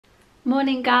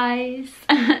Morning guys.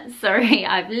 Sorry,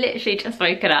 I've literally just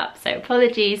woken up, so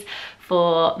apologies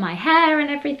for my hair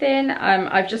and everything.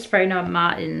 I've just thrown on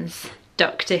Martyn's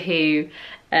Doctor Who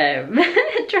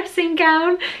dressing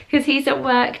gown because he's at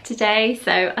work today,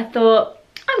 so I thought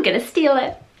I'm gonna steal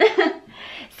it.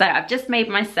 So I've just made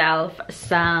myself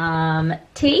some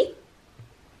tea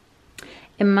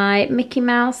in my Mickey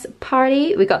Mouse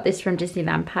party. We got this from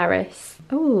Disneyland Paris,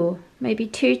 oh, maybe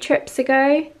 2 trips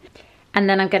ago. And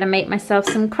then I'm gonna make myself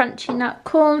some crunchy nut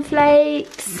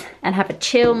cornflakes and have a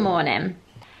chill morning.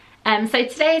 So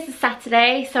today is a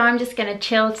Saturday, so I'm just gonna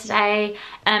chill today.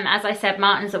 As I said,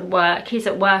 Martyn's at work. He's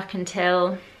at work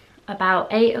until about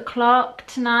 8 o'clock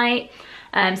tonight.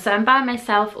 So I'm by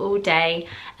myself all day,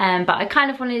 but I kind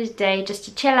of wanted a day just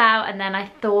to chill out, and then I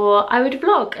thought I would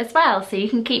vlog as well, so you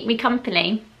can keep me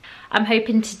company. I'm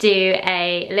hoping to do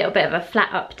a little bit of a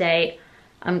flat update.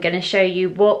 I'm going to show you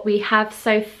what we have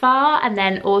so far and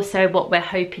then also what we're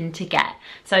hoping to get.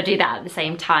 So I'll do that at the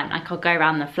same time. Like I'll go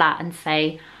around the flat and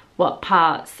say what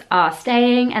parts are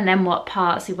staying and then what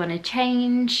parts we want to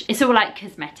change. It's all like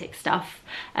cosmetic stuff.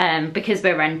 Because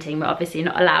we're renting, we're obviously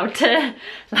not allowed to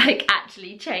like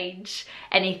actually change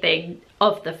anything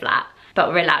of the flat. But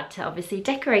we're allowed to obviously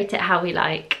decorate it how we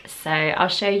like. So I'll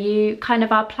show you kind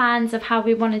of our plans of how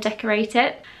we want to decorate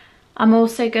it. I'm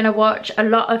also going to watch a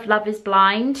lot of Love is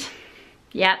Blind.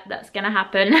 Yeah, that's going to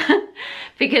happen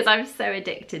because I'm so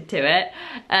addicted to it.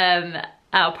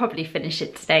 I'll probably finish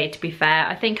it today, to be fair.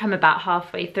 I think I'm about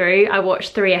halfway through. I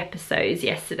watched 3 episodes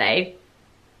yesterday,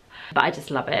 but I just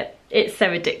love it. It's so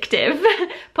addictive.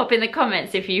 Pop in the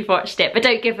comments if you've watched it, but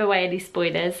don't give away any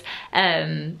spoilers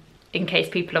in case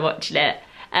people are watching it.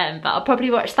 But I'll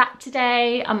probably watch that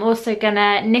today. I'm also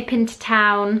gonna nip into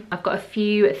town. I've got a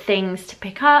few things to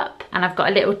pick up and I've got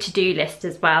a little to-do list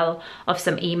as well of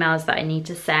some emails that I need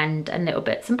to send and little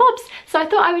bits and bobs. So I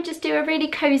thought I would just do a really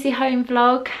cozy home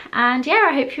vlog, and yeah,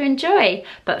 I hope you enjoy.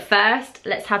 But first,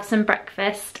 let's have some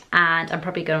breakfast and I'm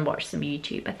probably gonna watch some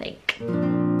YouTube, I think.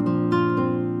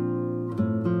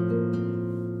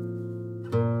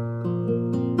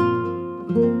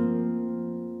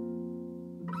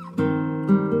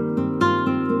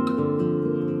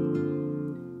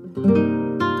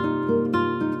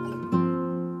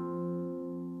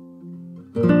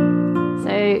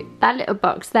 That little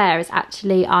box there is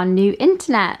actually our new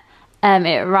internet.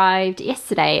 It arrived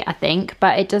yesterday, I think,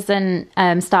 but it doesn't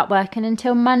start working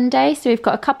until Monday. So we've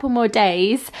got a couple more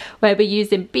days where we're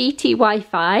using BT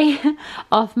Wi-Fi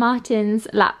off Martyn's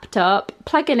laptop,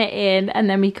 plugging it in, and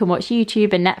then we can watch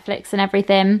YouTube and Netflix and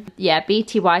everything. Yeah,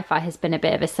 BT Wi-Fi has been a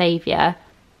bit of a saviour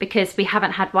because we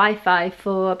haven't had Wi-Fi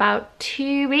for about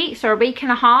 2 weeks or a week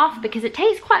and a half, because it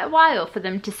takes quite a while for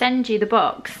them to send you the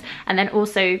box and then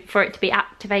also for it to be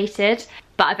activated.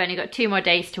 But I've only got 2 more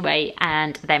days to wait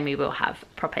and then we will have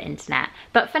proper internet.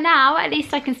 But for now, at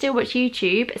least I can still watch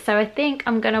YouTube. So I think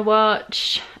I'm gonna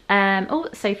watch, oh,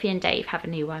 Sophie and Dave have a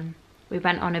new one. We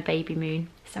went on a baby moon,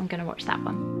 so I'm gonna watch that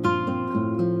one.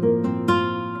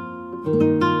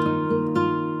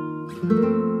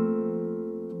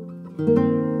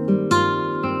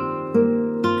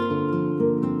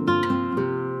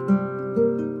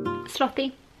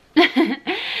 Slothy.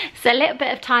 So a little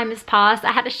bit of time has passed.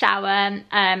 I had a shower.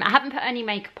 I haven't put any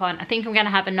makeup on. I think I'm going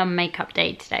to have a non-makeup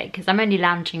day today because I'm only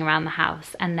lounging around the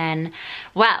house. And then,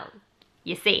 well,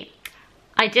 you see,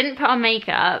 I didn't put on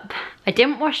makeup, I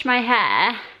didn't wash my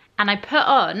hair, and I put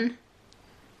on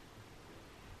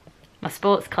my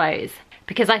sports clothes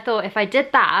because I thought if I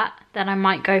did that, then I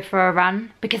might go for a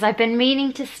run, because I've been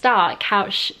meaning to start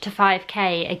Couch to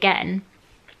 5K again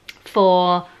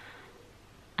for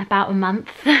about a month.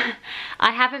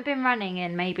 I haven't been running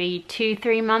in maybe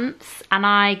 2-3 months, and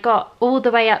I got all the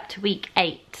way up to week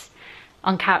 8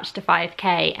 on Couch to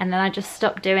 5K, and then I just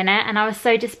stopped doing it, and I was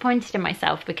so disappointed in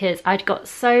myself because I'd got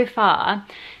so far,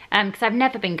 because I've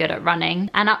never been good at running,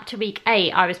 and up to week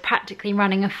 8 I was practically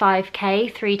running a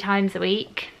 5K 3 times a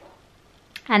week.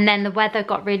 And then the weather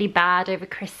got really bad over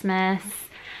Christmas.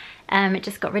 It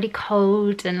just got really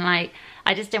cold and like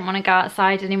I just didn't want to go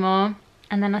outside anymore.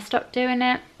 And then I stopped doing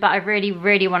it. But I really,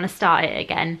 really want to start it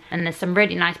again. And there's some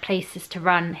really nice places to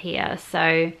run here,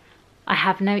 so I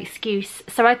have no excuse.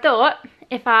 So I thought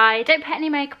if I don't put any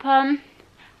makeup on,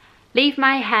 leave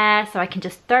my hair so I can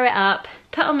just throw it up,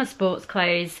 put on my sports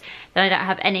clothes, then I don't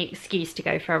have any excuse to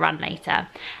go for a run later.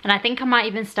 And I think I might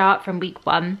even start from week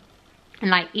 1 and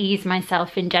like ease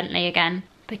myself in gently again,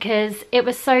 because it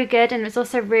was so good, and it was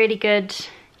also really good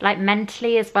like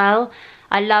mentally as well.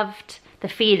 I loved the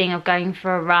feeling of going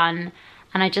for a run,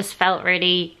 and I just felt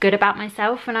really good about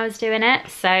myself when I was doing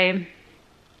it, so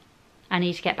I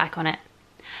need to get back on it.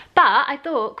 But I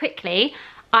thought quickly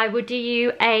I would do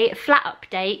you a flat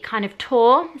update kind of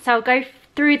tour. So I'll go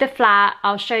through the flat,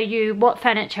 I'll show you what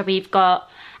furniture we've got,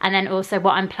 and then also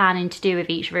what I'm planning to do with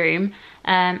each room.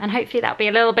 And hopefully that'll be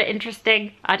a little bit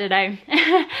interesting, I don't know.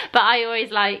 But I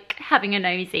always like having a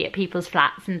nosy at people's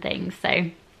flats and things, so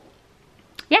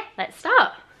yeah, let's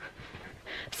start.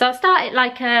 So I'll start it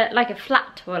like a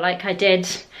flat tour like I did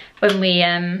when we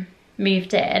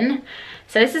moved in.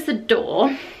 So this is the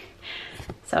door,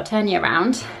 so I'll turn you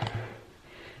around.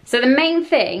 So the main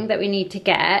thing that we need to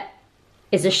get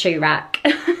is a shoe rack.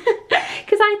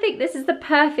 Because I think this is the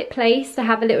perfect place to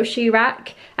have a little shoe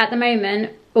rack. At the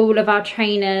moment, all of our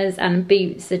trainers and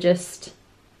boots are just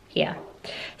here.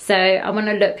 So I want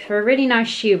to look for a really nice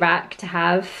shoe rack to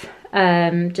have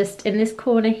just in this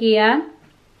corner here.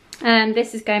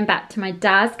 This is going back to my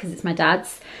dad's because it's my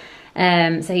dad's.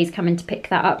 So he's coming to pick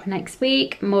that up next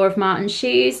week. More of Martyn's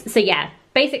shoes. So yeah,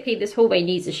 basically this hallway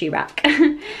needs a shoe rack.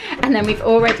 And then we've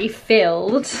already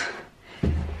filled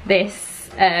this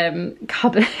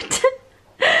cupboard.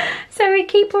 So we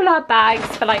keep all our bags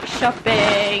for like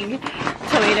shopping,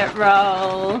 toilet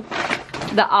roll,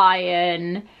 the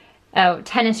iron,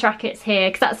 tennis rackets here,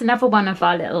 because that's another one of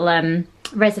our little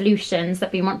resolutions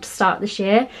that we want to start this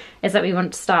year, is that we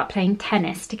want to start playing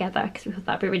tennis together, because we thought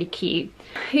that'd be really cute.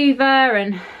 Hoover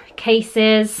and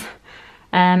cases,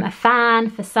 a fan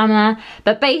for summer,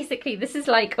 but basically this is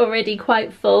like already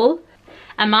quite full.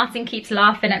 And Martyn keeps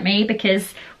laughing at me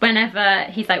because whenever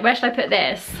he's like, where should I put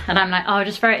this? And I'm like, oh, I'll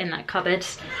just throw it in that cupboard.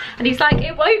 And he's like,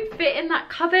 it won't fit in that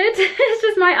cupboard. It's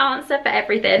just my answer for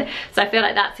everything. So I feel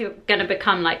like that's gonna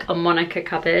become like a Monica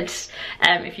cupboard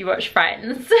if you watch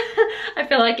Friends. I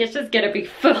feel like it's just gonna be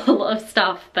full of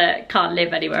stuff that can't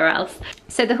live anywhere else.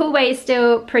 So the hallway is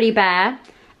still pretty bare.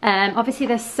 Obviously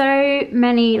there's so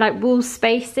many like wall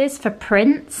spaces for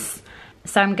prints.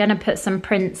 So I'm gonna put some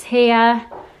prints here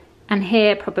and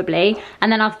here probably, and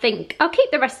then I'll keep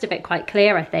the rest of it quite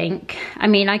clear, I think. I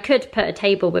mean, I could put a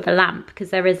table with a lamp because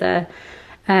there is a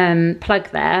plug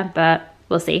there, but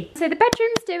we'll see. So the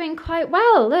bedroom's doing quite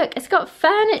well. Look, it's got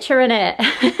furniture in it.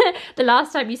 The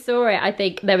last time you saw it, I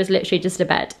think there was literally just a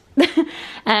bed.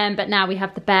 But now we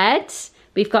have the bed.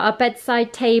 We've got our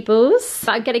bedside tables.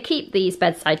 But I'm gonna keep these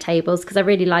bedside tables because I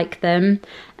really like them.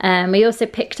 We also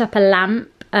picked up a lamp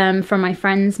from my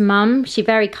friend's mum. She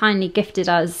very kindly gifted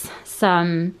us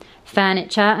some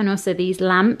furniture and also these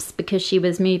lamps because she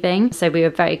was moving, so we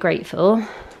were very grateful.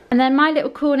 And then my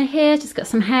little corner here, just got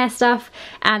some hair stuff,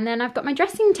 and then I've got my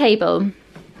dressing table.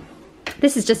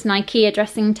 This is just an IKEA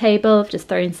dressing table. I've just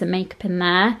thrown some makeup in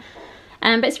there.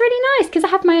 But it's really nice because I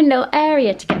have my own little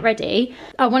area to get ready.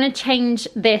 I want to change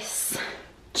this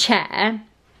chair.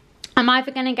 I'm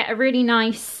either going to get a really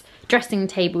nice dressing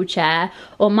table chair,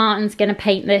 or Martyn's gonna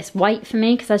paint this white for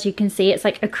me because as you can see it's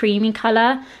like a creamy colour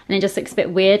and it just looks a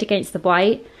bit weird against the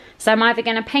white. So I'm either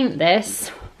gonna paint this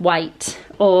white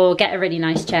or get a really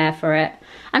nice chair for it.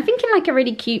 I'm thinking like a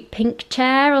really cute pink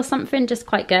chair or something, just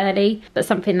quite girly, but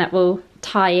something that will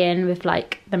tie in with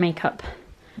like the makeup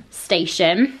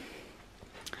station.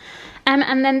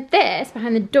 And then this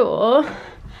behind the door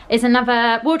is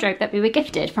another wardrobe that we were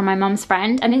gifted from my mum's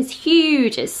friend, and it's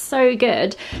huge, it's so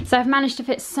good. So I've managed to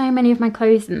fit so many of my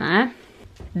clothes in there.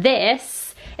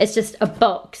 This is just a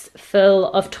box full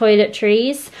of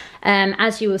toiletries.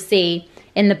 As you will see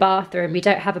in the bathroom, we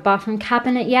don't have a bathroom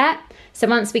cabinet yet. So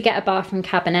once we get a bathroom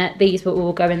cabinet, these will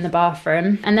all go in the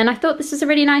bathroom. And then I thought this was a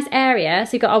really nice area.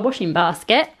 So you've got our washing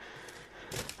basket.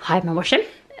 Hide my washing.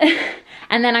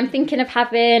 And then I'm thinking of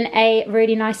having a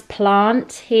really nice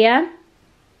plant here.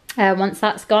 Once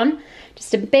that's gone,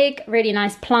 just a big really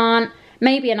nice plant,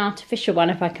 maybe an artificial one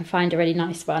if I can find a really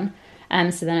nice one,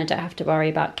 so then I don't have to worry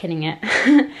about killing it.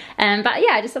 But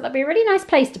yeah, I just thought that'd be a really nice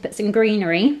place to put some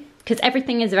greenery because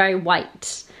everything is very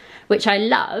white, which I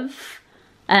love,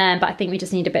 but I think we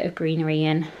just need a bit of greenery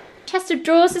in. Chest of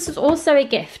drawers, this was also a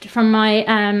gift from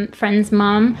my friend's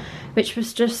mum, which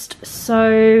was just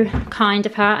so kind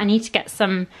of her. I need to get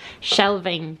some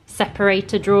shelving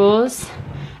separator drawers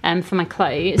for my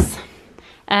clothes.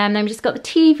 Then we just got the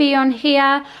TV on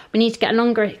here. We need to get a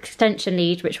longer extension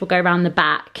lead which will go around the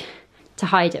back to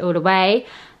hide it all away.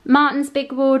 Martyn's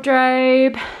big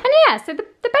wardrobe. And yeah, so the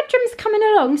bedroom's coming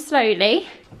along slowly,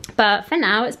 but for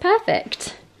now it's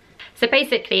perfect. So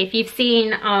basically, if you've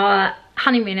seen our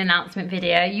honeymoon announcement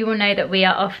video, you will know that we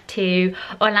are off to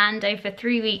Orlando for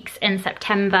 3 weeks in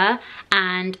September,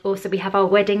 and also we have our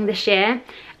wedding this year.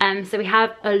 So we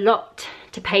have a lot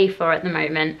to pay for at the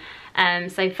moment.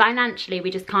 So financially,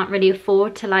 we just can't really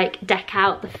afford to like deck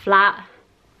out the flat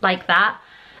like that.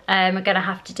 We're gonna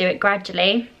have to do it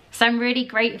gradually. So I'm really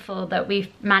grateful that we've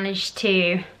managed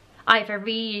to either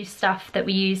reused stuff that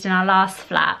we used in our last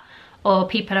flat, or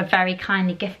people have very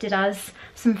kindly gifted us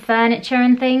some furniture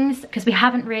and things, because we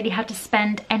haven't really had to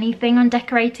spend anything on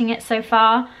decorating it so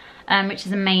far, which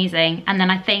is amazing. And then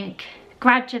I think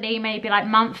gradually, maybe like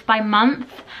month by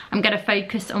month, I'm gonna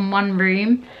focus on one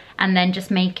room and then just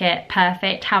make it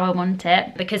perfect how I want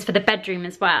it. Because for the bedroom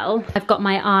as well, I've got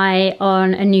my eye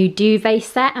on a new duvet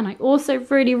set, and I also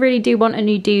really do want a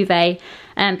new duvet,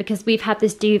 because we've had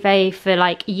this duvet for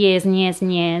like years and years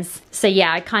and years. So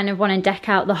yeah, I kind of want to deck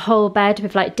out the whole bed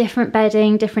with like different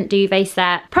bedding, different duvet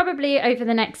set, probably over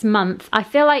the next month. I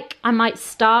feel like I might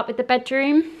start with the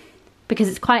bedroom because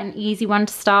it's quite an easy one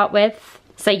to start with.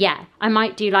 So yeah, I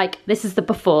might do like, this is the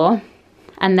before,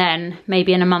 and then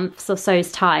maybe in a month or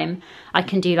so's time, I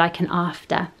can do like an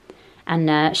after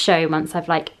and show once I've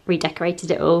like redecorated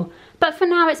it all. But for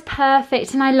now it's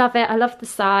perfect and I love it. I love the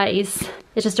size.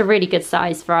 It's just a really good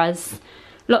size for us.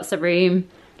 Lots of room,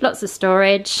 lots of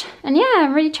storage, and yeah,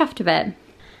 I'm really chuffed with it.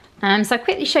 So I'll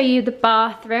quickly show you the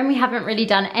bathroom. We haven't really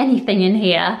done anything in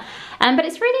here, but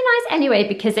it's really nice anyway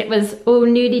because it was all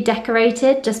newly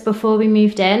decorated just before we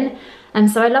moved in. And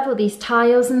so I love all these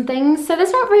tiles and things. So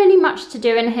there's not really much to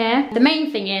do in here. The main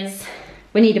thing is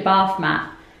we need a bath mat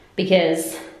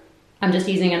because I'm just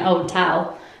using an old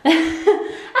towel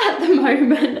at the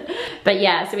moment. But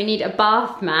yeah, so we need a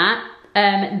bath mat.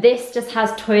 This just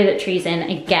has toiletries in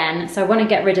again, so I want to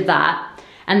get rid of that.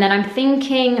 And then I'm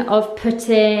thinking of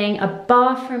putting a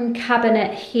bathroom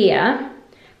cabinet here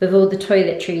with all the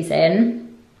toiletries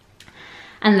in.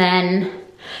 And then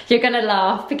you're gonna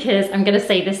laugh because I'm gonna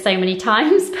say this so many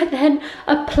times, but then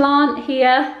a plant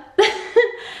here.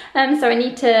 So I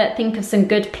need to think of some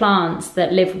good plants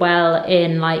that live well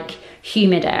in like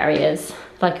humid areas,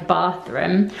 like a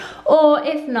bathroom. Or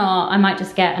if not, I might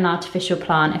just get an artificial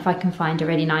plant if I can find a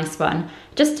really nice one,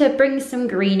 just to bring some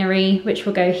greenery, which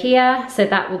will go here. So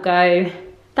that will go,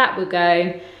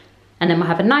 and then we'll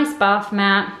have a nice bath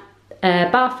mat, a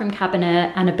bathroom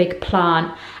cabinet, and a big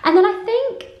plant. And then I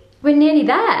think we're nearly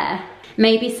there.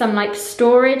 Maybe some like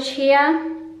storage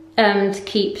here to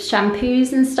keep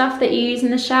shampoos and stuff that you use in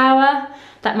the shower.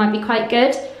 That might be quite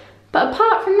good. But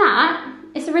apart from that,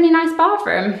 it's a really nice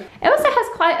bathroom. It also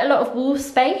has quite a lot of wall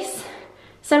space.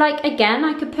 So like, again,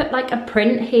 I could put like a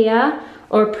print here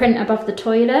or a print above the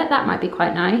toilet. That might be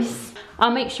quite nice. I'll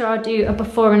make sure I'll do a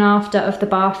before and after of the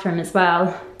bathroom as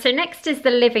well. So next is the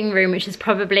living room, which is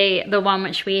probably the one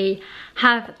which we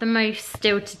have the most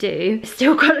still to do.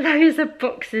 Still got loads of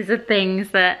boxes of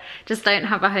things that just don't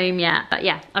have a home yet, but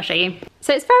yeah, I'll show you.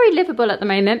 So it's very livable at the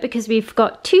moment because we've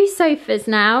got 2 sofas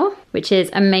now, which is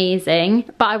amazing,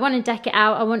 but I want to deck it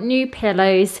out. I want new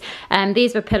pillows.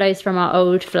 These were pillows from our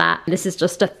old flat. This is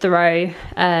just a throw.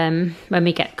 When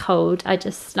we get cold, I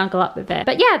just snuggle up with it.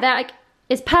 But yeah, they're like,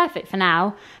 it's perfect for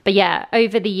now. But yeah,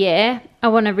 over the year, I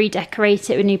want to redecorate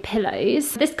it with new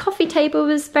pillows. This coffee table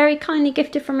was very kindly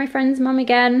gifted from my friend's mum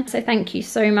again. So thank you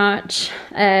so much.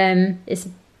 It's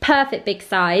perfect big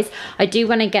size. I do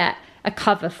want to get a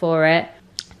cover for it.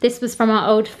 This was from our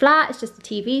old flat. It's just a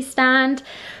TV stand.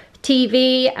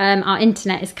 TV, our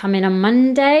internet is coming on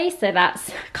Monday. So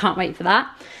that's, can't wait for that.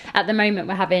 At the moment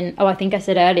we're having, oh, I think I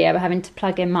said earlier, we're having to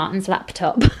plug in Martyn's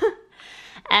laptop.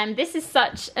 This is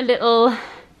such a little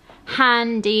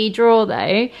handy drawer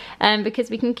though, because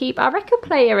we can keep our record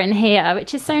player in here,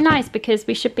 which is so nice because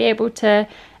we should be able to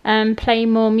play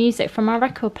more music from our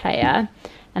record player.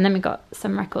 And then we've got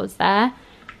some records there,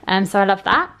 so I love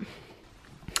that.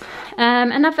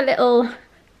 Another little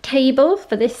table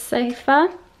for this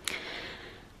sofa.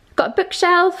 Got a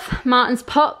bookshelf, Martyn's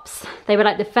Pops. They were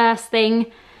like the first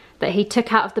thing that he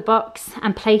took out of the box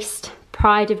and placed,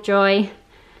 pride of joy,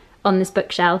 on this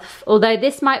bookshelf. Although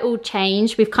this might all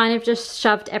change, we've kind of just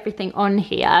shoved everything on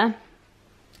here,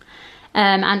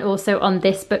 and also on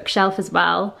this bookshelf as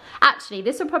well. Actually,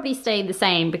 this will probably stay the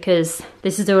same because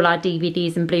this is all our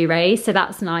DVDs and Blu-rays, so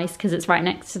that's nice because it's right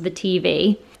next to the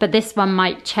TV. But this one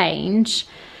might change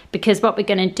because what we're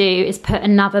going to do is put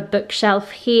another bookshelf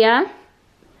here,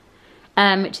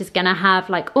 which is going to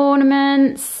have like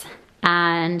ornaments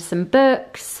and some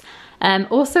books,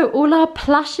 also all our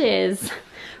plushes.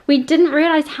 We didn't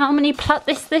realise how many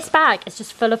this bag is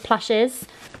just full of plushes.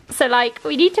 So like,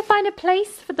 we need to find a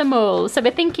place for them all. So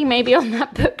we're thinking maybe on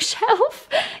that bookshelf,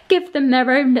 give them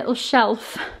their own little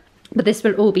shelf. But this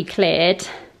will all be cleared.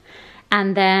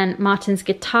 And then Martyn's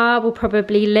guitar will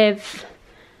probably live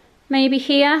maybe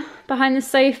here behind the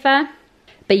sofa.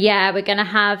 But yeah, we're gonna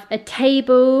have a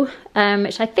table,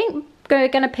 which I think we're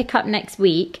gonna pick up next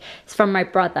week. It's from my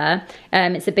brother.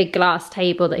 It's a big glass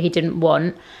table that he didn't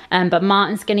want, but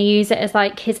Martyn's gonna use it as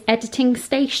like his editing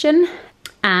station.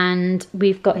 And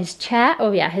we've got his chair.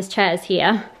 Oh yeah, his chair is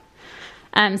here.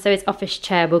 So his office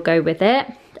chair will go with it.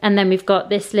 And then we've got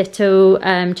this little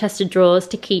chest of drawers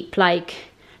to keep like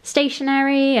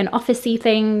stationery and officey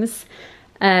things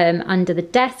under the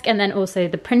desk. And then also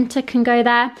the printer can go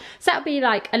there. So that'll be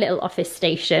like a little office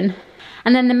station.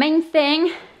 And then the main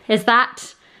thing is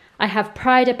that I have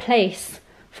pried a place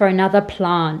for another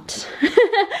plant.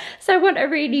 So I want a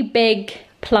really big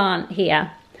plant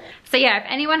here. So yeah, if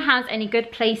anyone has any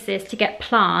good places to get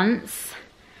plants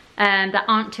that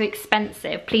aren't too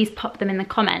expensive, please pop them in the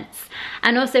comments.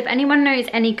 And also if anyone knows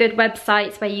any good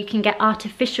websites where you can get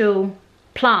artificial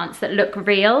plants that look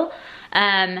real,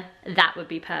 that would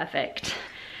be perfect.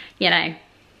 You know,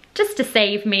 just to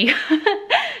save me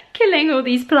killing all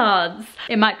these plants.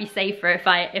 It might be safer if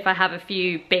I have a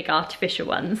few big artificial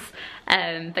ones.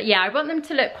 But yeah, I want them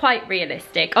to look quite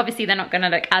realistic. Obviously they're not gonna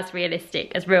look as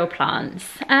realistic as real plants,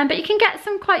 but you can get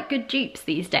some quite good dupes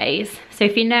these days. So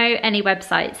if you know any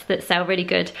websites that sell really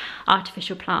good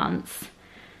artificial plants,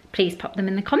 please pop them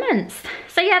in the comments.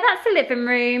 So yeah, that's the living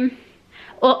room.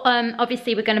 Or,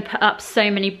 obviously we're gonna put up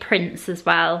so many prints as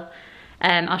well.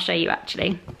 I'll show you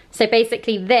actually. So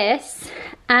basically this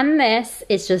and this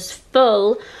is just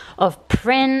full of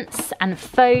prints and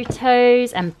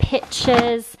photos and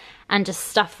pictures and just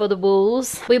stuff for the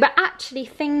walls. We were actually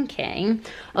thinking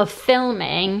of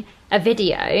filming a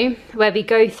video where we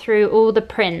go through all the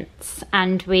prints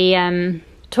and we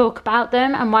talk about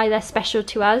them and why they're special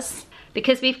to us.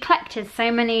 Because we've collected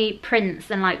so many prints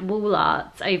and like wall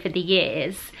arts over the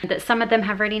years that some of them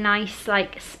have really nice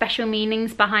like special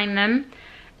meanings behind them.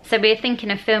 So we're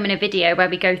thinking of filming a video where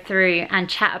we go through and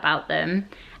chat about them,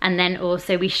 and then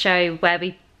also we show where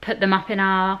we put them up in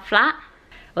our flat.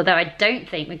 Although I don't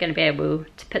think we're going to be able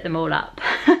to put them all up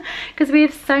because we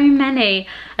have so many.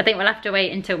 I think we'll have to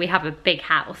wait until we have a big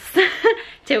house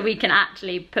till we can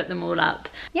actually put them all up.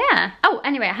 Yeah. Oh,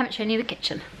 anyway, I haven't shown you the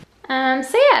kitchen.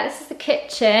 So yeah, this is the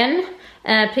kitchen.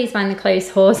 Please mind the clothes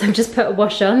horse. I've just put a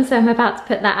wash on, so I'm about to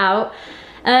put that out.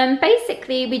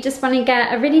 Basically, we just want to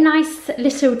get a really nice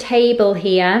little table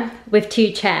here with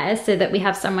 2 chairs so that we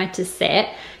have somewhere to sit,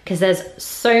 because there's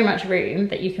so much room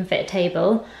that you can fit a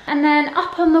table. And then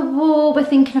up on the wall, we're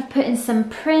thinking of putting some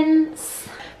prints.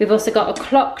 We've also got a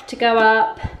clock to go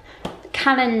up, the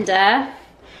calendar,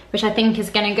 which I think is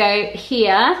going to go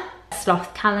here.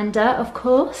 Sloth calendar, of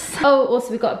course. Oh,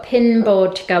 also we've got a pin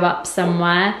board to go up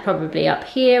somewhere, probably up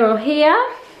here or here.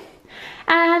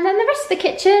 And then the rest of the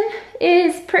kitchen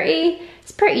is pretty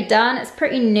done. It's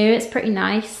pretty new, it's pretty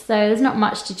nice, so there's not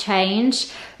much to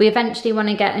change. We eventually want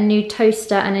to get a new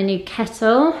toaster and a new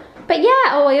kettle. But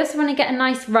yeah, oh, I also want to get a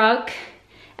nice rug,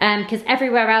 because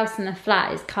everywhere else in the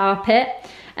flat is carpet.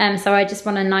 So I just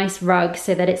want a nice rug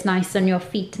so that it's nice on your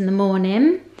feet in the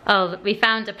morning. Oh, we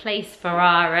found a place for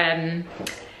our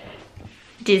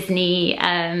Disney,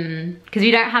 because we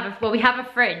don't have a, well, we have a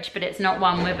fridge, but it's not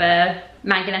one with a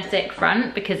magnetic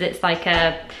front because it's like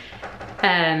a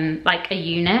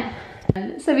unit.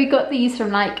 So we got these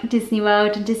from like Disney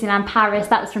World and Disneyland Paris.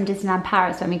 That was from Disneyland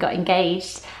Paris when we got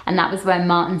engaged, and that was when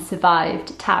Martyn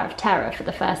survived Tower of Terror for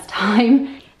the first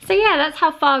time. So yeah, that's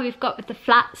how far we've got with the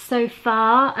flat so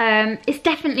far. It's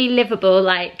definitely livable.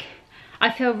 Like, I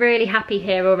feel really happy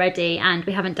here already, and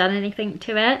we haven't done anything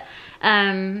to it.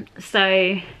 So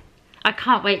I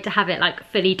can't wait to have it like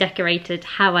fully decorated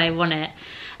how I want it,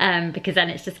 because then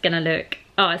it's just gonna look,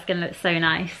 oh, it's gonna look so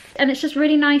nice. And it's just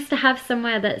really nice to have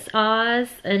somewhere that's ours.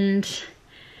 And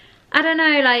I don't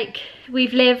know, like,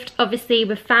 we've lived obviously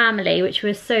with family, which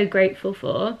we're so grateful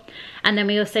for, and then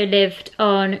we also lived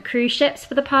on cruise ships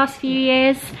for the past few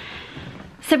years.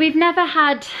 So we've never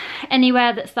had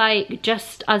anywhere that's like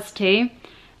just us two.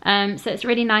 So it's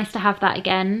really nice to have that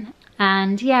again.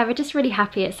 And yeah, we're just really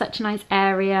happy. It's such a nice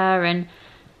area and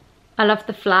I love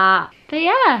the flat. But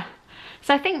yeah,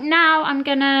 so I think now I'm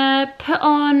gonna put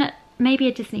on maybe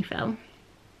a Disney film.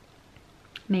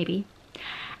 Maybe.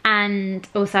 And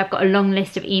also I've got a long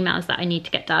list of emails that I need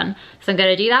to get done. So I'm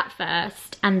gonna do that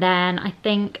first, and then I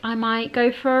think I might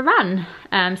go for a run.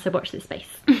 So watch this space.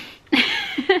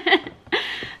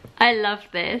 I love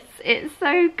this. It's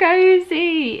so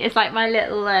cozy. It's like my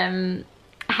little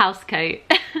house coat.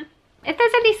 If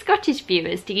there's any Scottish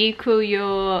viewers, do you call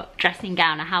your dressing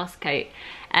gown a house coat?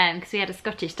 Because we had a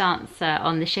Scottish dancer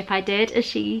on the ship I did, and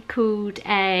she called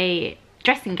a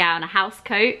dressing gown a house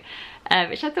coat,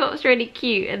 which I thought was really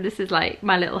cute. And this is like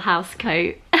my little house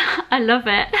coat. I love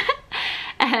it.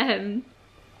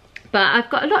 But I've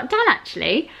got a lot done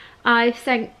actually. I've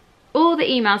sent all the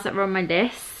emails that were on my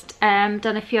list,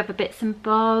 done a few other bits and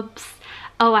bobs.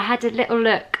 Oh, I had a little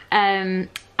look at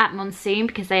at Monsoon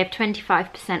because they have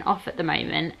 25% off at the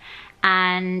moment,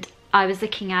 and I was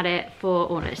looking at it for,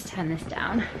 oh, let's turn this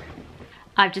down.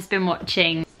 I've just been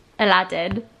watching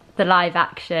Aladdin, the live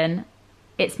action.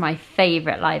 It's my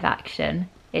favourite live action.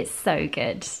 It's so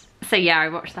good. So yeah, I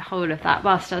watched the whole of that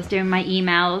whilst I was doing my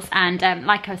emails, and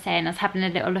like I was saying, I was having a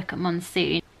little look at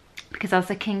Monsoon because I was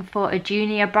looking for a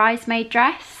junior bridesmaid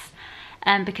dress,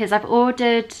 because I've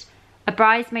ordered a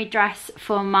bridesmaid dress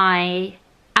for my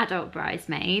adult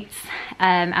bridesmaids,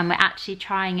 and we're actually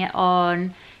trying it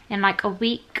on in like a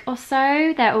week or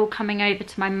so. They're all coming over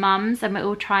to my mum's and we're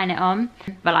all trying it on.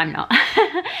 Well, I'm not.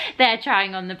 They're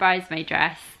trying on the bridesmaid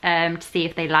dress to see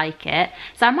if they like it.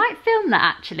 So I might film that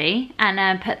actually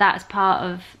and put that as part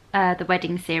of the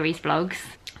wedding series vlogs.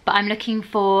 But I'm looking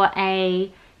for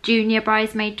a junior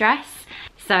bridesmaid dress.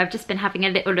 So I've just been having a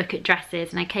little look at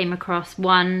dresses and I came across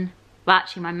one. Well,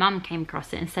 actually my mum came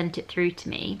across it and sent it through to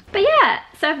me. But yeah,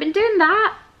 so I've been doing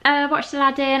that. Watched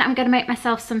Aladdin. I'm going to make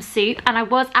myself some soup, and I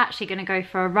was actually going to go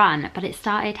for a run, but it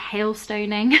started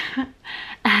hailstoning.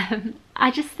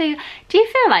 I just feel, do you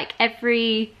feel like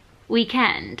every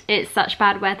weekend it's such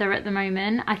bad weather at the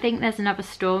moment? I think there's another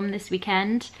storm this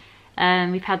weekend.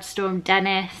 We've had Storm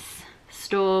Dennis,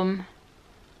 Storm,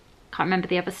 can't remember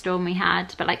the other storm we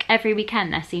had, but like every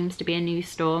weekend there seems to be a new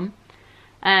storm.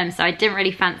 So I didn't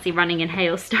really fancy running in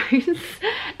hailstones.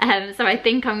 So I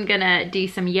think I'm gonna do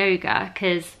some yoga,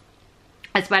 because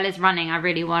as well as running, I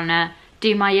really wanna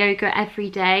do my yoga every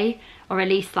day, or at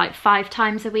least like 5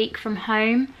 times a week from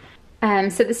home.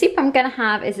 So the soup I'm gonna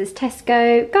have is this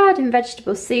Tesco garden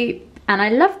vegetable soup, and I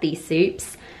love these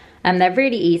soups. They're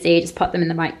really easy, just pop them in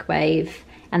the microwave,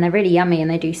 and they're really yummy, and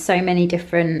they do so many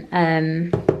different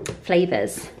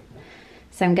flavours.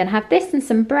 So I'm gonna have this and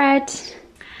some bread.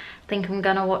 I think I'm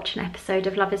gonna watch an episode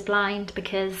of Love is Blind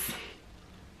because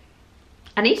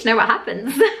I need to know what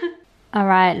happens. All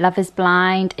right, Love is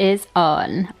Blind is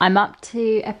on. I'm up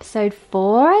to episode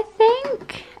 4, I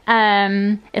think.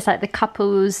 It's like the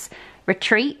couples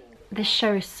retreat. This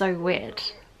show is so weird,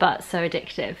 but so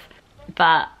addictive.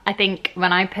 But I think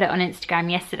when I put it on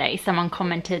Instagram yesterday, someone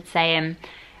commented saying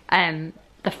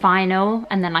the final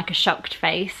and then like a shocked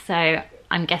face. So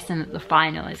I'm guessing that the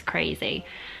final is crazy.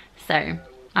 So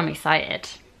I'm excited.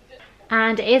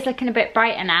 And it is looking a bit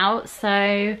brighter now, so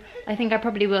I think I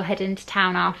probably will head into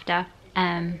town after.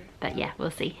 But yeah,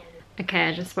 we'll see. Okay,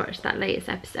 I just watched that latest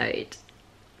episode.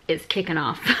 It's kicking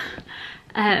off.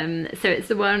 So it's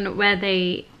the one where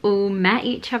they all met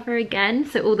each other again.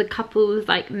 So all the couples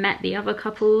like met the other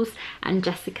couples, and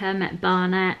Jessica met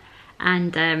Barnett,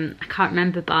 and I can't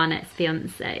remember Barnett's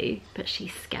fiance, but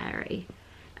she's scary.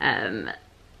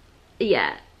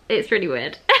 Yeah, it's really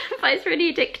weird. But it's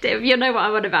really addictive. You'll know what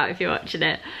I'm on about if you're watching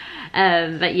it.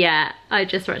 But yeah, I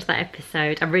just watched that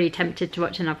episode. I'm really tempted to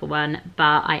watch another one, but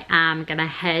I am gonna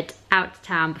head out to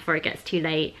town before it gets too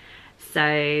late.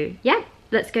 So yeah,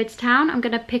 let's go to town. I'm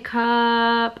gonna pick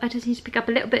up, I just need to pick up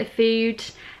a little bit of food,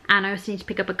 and I also need to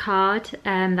pick up a card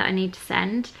that I need to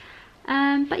send.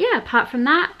 But yeah, apart from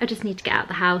that, I just need to get out of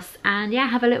the house and yeah,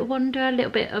 have a little wander, a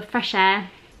little bit of fresh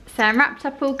air. So I'm wrapped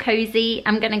up all cozy.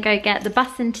 I'm gonna go get the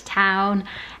bus into town,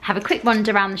 have a quick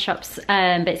wander around the shops,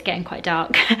 but it's getting quite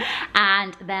dark.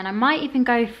 And then I might even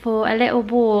go for a little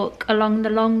walk along the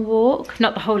long walk.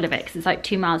 Not the whole of it, because it's like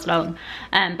 2 miles long.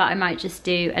 But I might just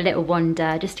do a little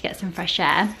wander just to get some fresh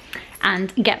air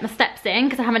and get my steps in,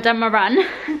 because I haven't done my run.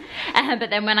 But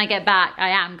then when I get back, I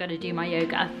am gonna do my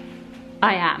yoga.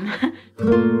 I am.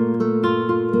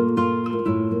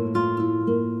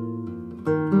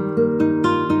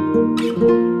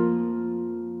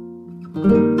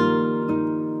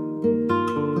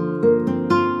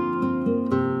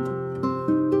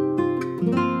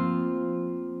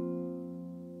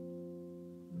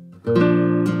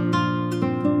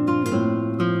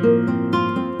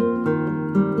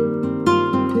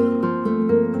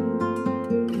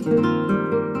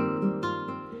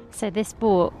 So this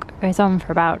walk goes on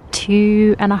for about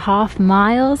 2.5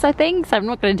 miles, I think. So I'm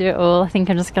not going to do it all. I think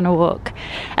I'm just going to walk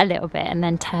a little bit and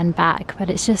then turn back. But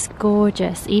it's just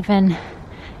gorgeous, even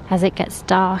as it gets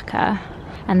darker.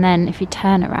 And then if you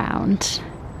turn around,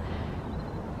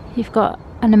 you've got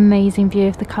an amazing view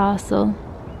of the castle.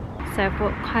 So I've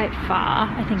walked quite far.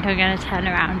 I think I'm going to turn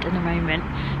around in a moment.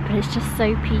 But it's just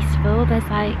so peaceful. There's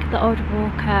like the odd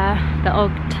walker, the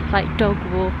odd like dog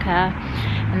walker.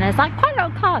 And there's like quite a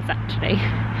lot of cars actually,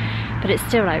 but it's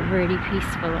still like really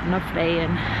peaceful and lovely,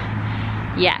 and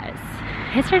yeah,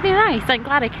 it's really nice. I'm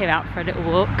glad I came out for a little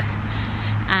walk.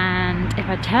 And if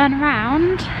I turn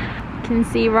around, you can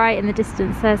see right in the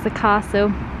distance there's the castle.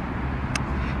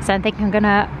 So I think I'm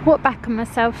gonna walk back on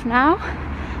myself now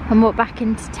and walk back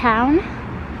into town.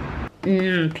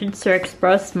 Pizza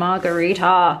Express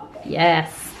margarita.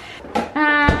 Yes.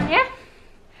 And yeah,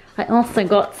 I also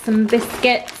got some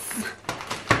biscuits,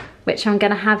 which I'm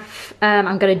gonna have,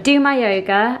 I'm gonna do my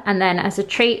yoga, and then as a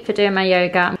treat for doing my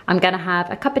yoga, I'm gonna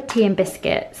have a cup of tea and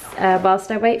biscuits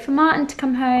whilst I wait for Martyn to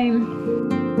come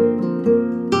home.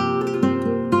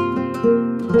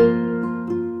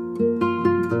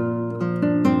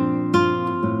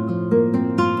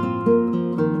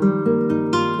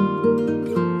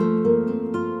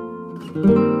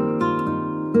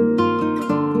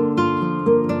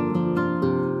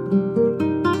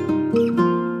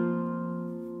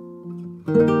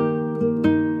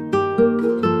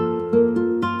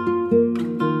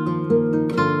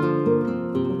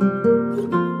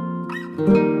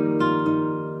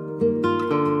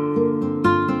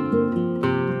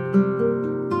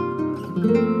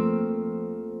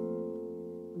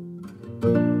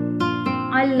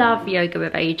 I love Yoga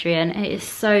with Adrian. It is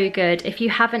so good. If you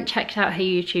haven't checked out her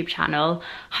YouTube channel,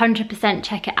 100%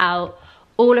 check it out.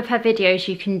 All of her videos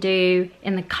you can do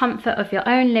in the comfort of your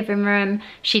own living room.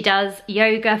 She does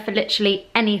yoga for literally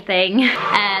anything. So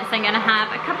I'm gonna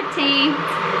have a cup of tea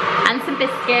and some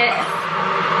biscuits.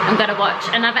 I'm gonna watch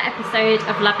another episode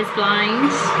of Love is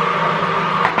Blind.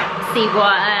 See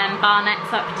what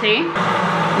Barnett's up to.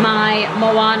 My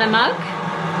Moana mug.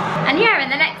 And yeah, in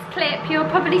the next clip you'll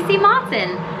probably see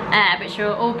Martyn, which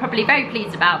you're all probably very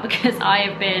pleased about because I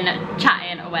have been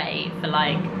chatting away for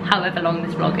like however long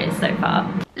this vlog is so far.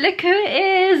 Look who it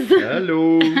is!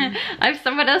 Hello! I have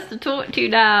someone else to talk to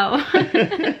now.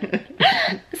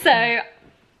 So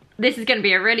this is going to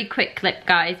be a really quick clip,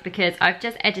 guys, because I've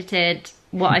just edited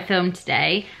what I filmed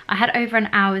today. I had over an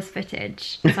hour's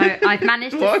footage, so I've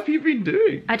managed to... What have you been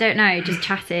doing? I don't know, just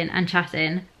chatting and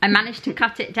chatting. I managed to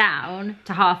cut it down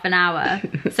to half an hour.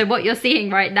 So what you're seeing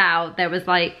right now, there was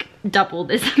like double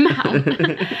this amount.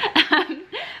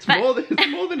 It's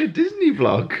more than a Disney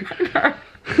vlog.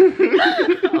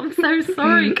 I'm so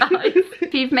sorry, guys.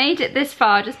 If you've made it this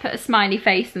far, just put a smiley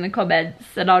face in the comments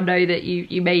and I'll know that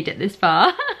you made it this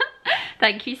far.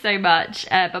 Thank you so much.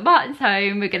 But Martyn's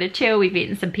home, we're gonna chill, we've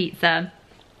eaten some pizza.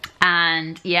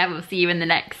 And yeah, we'll see you in the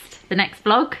next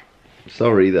vlog.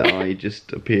 Sorry that I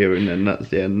just appear and then that's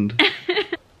the end.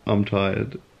 I'm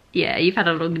tired. Yeah, you've had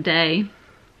a long day.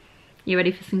 You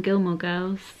ready for some Gilmore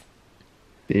Girls?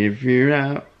 If you're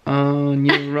out on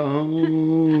your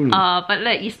own. Oh, but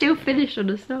look, you still finished on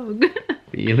a song.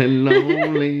 Feeling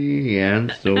lonely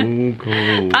and so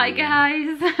cold. Bye,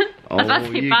 guys. I was about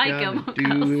to say bye, Gilmore Girls. All you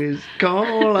gotta do is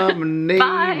call out my name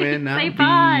Bye. and Say I'll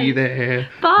bye. be there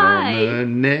Bye. on the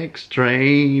next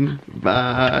train.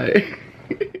 Bye.